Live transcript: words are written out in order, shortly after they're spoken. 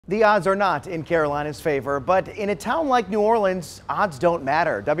The odds are not in Carolina's favor, but in a town like New Orleans, odds don't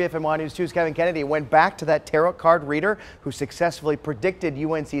matter. WFMY News 2's Kevin Kennedy went back to that tarot card reader who successfully predicted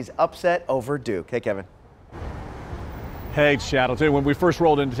UNC's upset over Duke. Hey, Kevin. Hey, Shattleton. When we first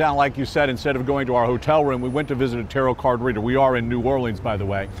rolled into town, like you said, instead of going to our hotel room, we went to visit a tarot card reader. We are in New Orleans, by the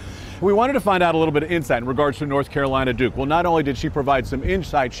way. We wanted to find out a little bit of insight in regards to North Carolina Duke. Well, not only did she provide some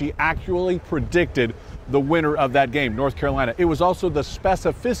insight, she actually predicted the winner of that game, North Carolina. It was also the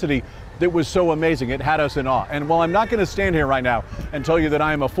specificity that was so amazing. It had us in awe. And while I'm not going to stand here right now and tell you that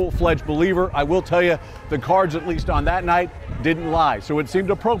I am a full-fledged believer, I will tell you the cards, at least on that night, didn't lie. So it seemed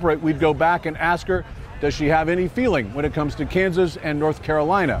appropriate we'd go back and ask her, does she have any feeling when it comes to Kansas and North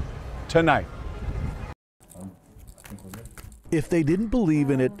Carolina tonight? If they didn't believe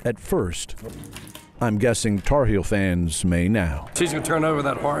in it at first, I'm guessing Tar Heel fans may now. She's going to turn over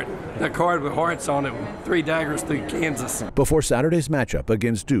that heart, that card with hearts on it, with 3 daggers through Kansas. Before Saturday's matchup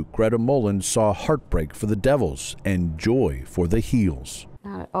against Duke, Greta Mellon saw heartbreak for the Devils and joy for the Heels.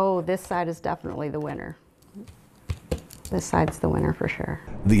 Oh, this side is definitely the winner. This side's the winner for sure.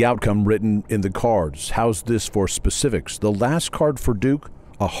 The outcome written in the cards. How's this for specifics? The last card for Duke,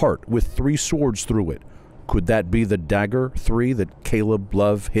 a heart with 3 swords through it. Could that be the dagger 3 that Caleb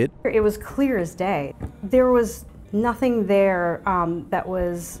Love hit? It was clear as day. There was nothing there that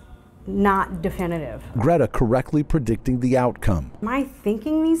was not definitive. Greta correctly predicting the outcome. Am I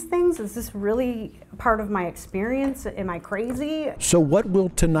thinking these things? Is this really part of my experience? Am I crazy? So what will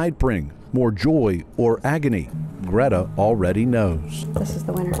tonight bring? More joy or agony? Greta already knows. This is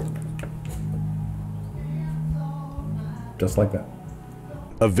the winner. Just like that.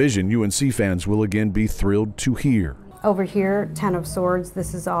 A vision UNC fans will again be thrilled to hear. Over here, 10 of Swords,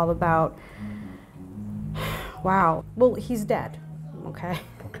 this is all about, wow, well, he's dead, okay?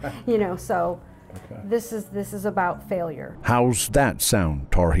 You know, so this is about failure. How's that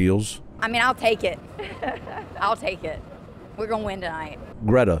sound, Tar Heels? I mean, I'll take it. I'll take it. We're going to win tonight.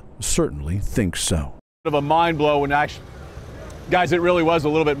 Greta certainly thinks so. Of a mind blow and actually, guys, it really was a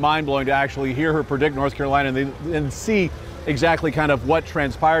little bit mind blowing to actually hear her predict North Carolina and see exactly kind of what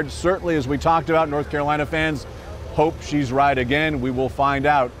transpired. Certainly, as we talked about, North Carolina fans hope she's right again. We will find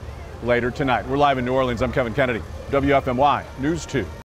out later tonight. We're live in New Orleans. I'm Kevin Kennedy, WFMY News 2.